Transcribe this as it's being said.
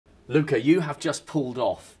Luca, you have just pulled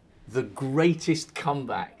off the greatest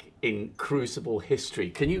comeback in Crucible history.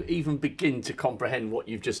 Can you even begin to comprehend what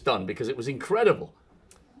you've just done? Because it was incredible.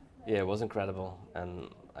 Yeah, it was incredible, and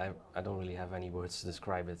I don't really have any words to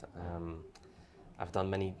describe it. I've done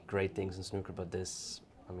many great things in snooker, but this,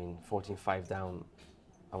 I mean, 14-5 down,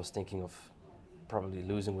 I was thinking of probably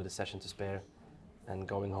losing with a session to spare and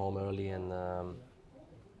going home early, and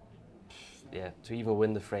yeah, to even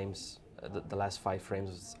win the frames, the last 5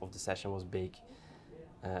 frames of the session was big,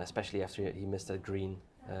 especially after he missed that green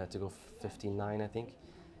to go 15-9, I think.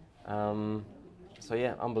 So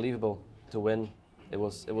yeah, unbelievable to win. It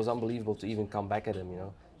was unbelievable to even come back at him, you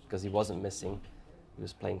know, because he wasn't missing. He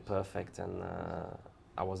was playing perfect, and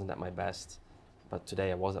I wasn't at my best. But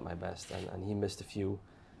today I was at my best, and he missed a few,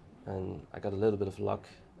 and I got a little bit of luck,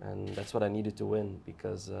 and that's what I needed to win,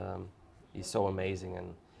 because he's so amazing.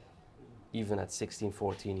 And even at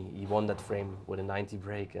 16-14, he won that frame with a 90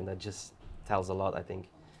 break, and that just tells a lot, I think.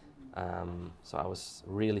 So I was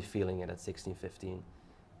really feeling it at 16-15,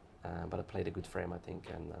 but I played a good frame, I think,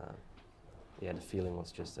 and yeah, the feeling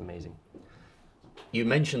was just amazing. You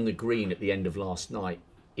mentioned the green at the end of last night.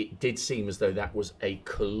 It did seem as though that was a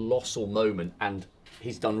colossal moment, and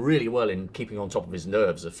he's done really well in keeping on top of his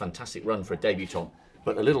nerves. A fantastic run for a debutant,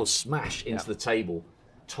 but a little smash into the table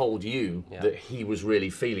told you that he was really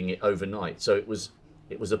feeling it overnight. So it was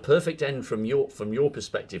a perfect end from your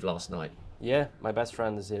perspective last night. Yeah, my best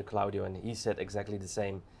friend is here, Claudio, and he said exactly the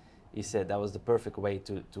same. He said that was the perfect way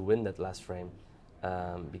to win that last frame,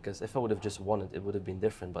 because if I would have just won it, it would have been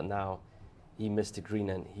different. But now he missed the green,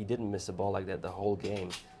 and he didn't miss a ball like that the whole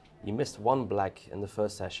game. He missed one black in the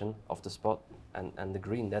first session off the spot, and the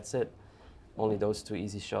green, that's it. Only those 2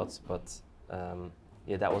 easy shots, but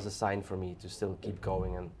yeah, that was a sign for me to still keep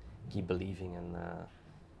going and keep believing. And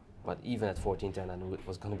but even at 14-10, I knew it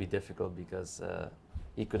was going to be difficult, because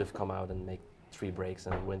he could have come out and make 3 breaks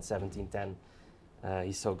and win 17-10.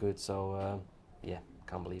 He's so good, so yeah,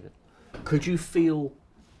 can't believe it. Could you feel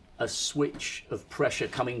a switch of pressure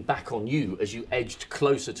coming back on you as you edged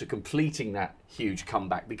closer to completing that huge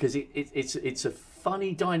comeback? Because it's a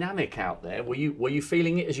funny dynamic out there. Were you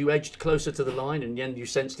feeling it as you edged closer to the line, and then you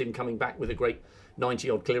sensed him coming back with a great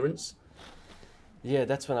 90-odd clearance? Yeah,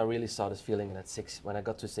 that's when I really started feeling it when I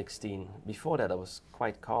got to 16. Before that, I was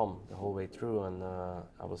quite calm the whole way through, and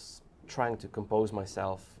I was trying to compose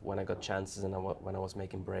myself when I got chances and when I was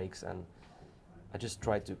making breaks, and I just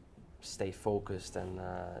tried to stay focused, and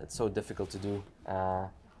it's so difficult to do.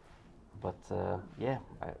 But yeah,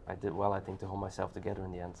 I did well, I think, to hold myself together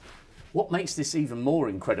in the end. What makes this even more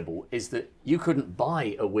incredible is that you couldn't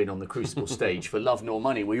buy a win on the Crucible stage for love nor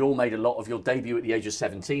money. We all made a lot of your debut at the age of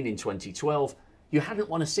 17 in 2012. You hadn't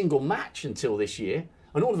won a single match until this year,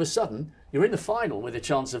 and all of a sudden you're in the final with a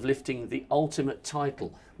chance of lifting the ultimate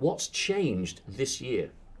title. What's changed this year?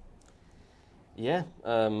 Yeah,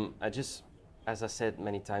 as I said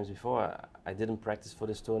many times before, I didn't practice for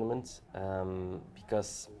this tournament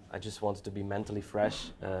because I just wanted to be mentally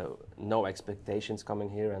fresh, no expectations coming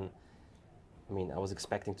here. And I mean, I was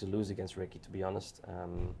expecting to lose against Ricky, to be honest,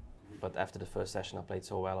 but after the first session I played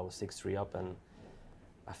so well. I was 6-3 up, and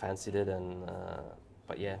I fancied it. And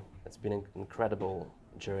but yeah, it's been an incredible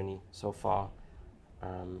journey so far.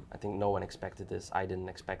 I think no one expected this. I didn't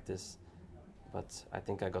expect this, but I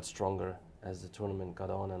think I got stronger as the tournament got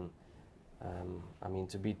on. And I mean,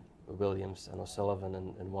 to beat Williams and O'Sullivan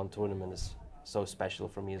in one tournament is so special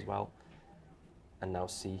for me as well. And now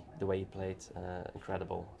see the way he played,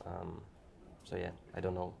 incredible. So yeah, I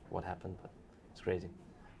don't know what happened, but it's crazy.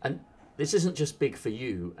 And this isn't just big for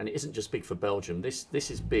you, and it isn't just big for Belgium.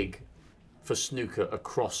 This is big for snooker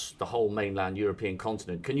across the whole mainland European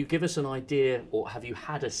continent. Can you give us an idea, or have you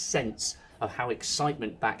had a sense of how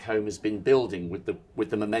excitement back home has been building with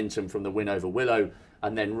the momentum from the win over Willow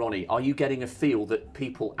and then Ronnie? Are you getting a feel that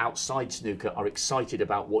people outside snooker are excited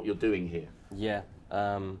about what you're doing here? Yeah,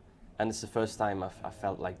 and it's the first time I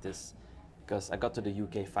felt like this, because I got to the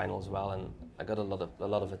UK final as well, and I got a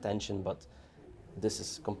lot of attention, but this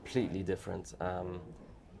is completely different.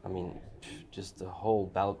 I mean, just the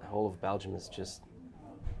whole of Belgium is just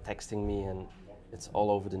texting me, and it's all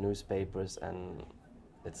over the newspapers, and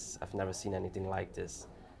I've never seen anything like this.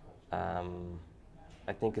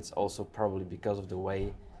 I think it's also probably because of the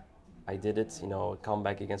way I did it. You know,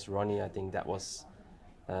 comeback against Ronnie, I think that was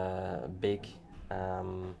big.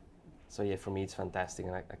 So yeah, for me it's fantastic,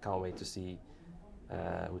 and I can't wait to see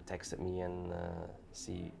who texted me and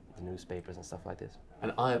see the newspapers and stuff like this.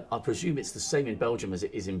 And I presume it's the same in Belgium as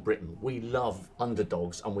it is in Britain. We love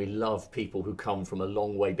underdogs, and we love people who come from a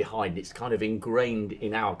long way behind. It's kind of ingrained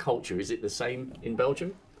in our culture. Is it the same in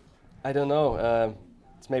Belgium? I don't know.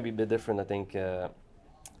 it's maybe a bit different. I think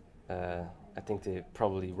they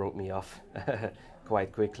probably wrote me off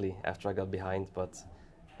quite quickly after I got behind, but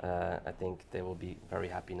I think they will be very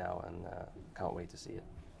happy now, and can't wait to see it.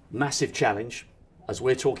 Massive challenge. As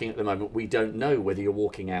we're talking at the moment, we don't know whether you're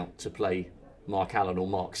walking out to play Mark Allen or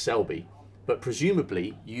Mark Selby, but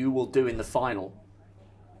presumably you will do in the final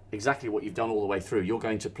exactly what you've done all the way through. You're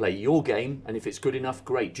going to play your game, and if it's good enough,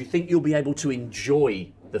 great. Do you think you'll be able to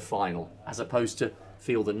enjoy the final as opposed to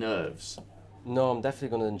feel the nerves? No, I'm definitely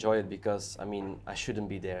going to enjoy it, because I mean, I shouldn't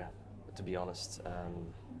be there, to be honest.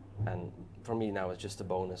 And for me now, it's just a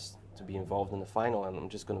bonus to be involved in the final, and I'm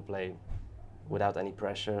just going to play without any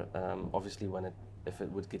pressure. Obviously, if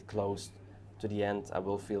it would get close to the end, I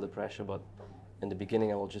will feel the pressure, but in the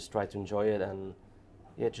beginning, I will just try to enjoy it, and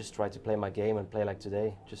yeah, just try to play my game and play like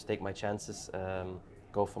today. Just take my chances,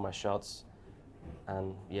 go for my shots,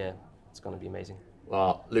 and yeah, it's going to be amazing.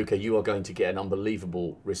 Well, Luca, you are going to get an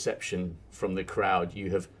unbelievable reception from the crowd.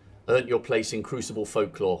 You have earned your place in Crucible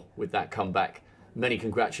folklore with that comeback. Many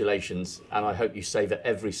congratulations, and I hope you savour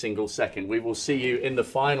every single second. We will see you in the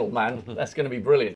final, man. That's going to be brilliant.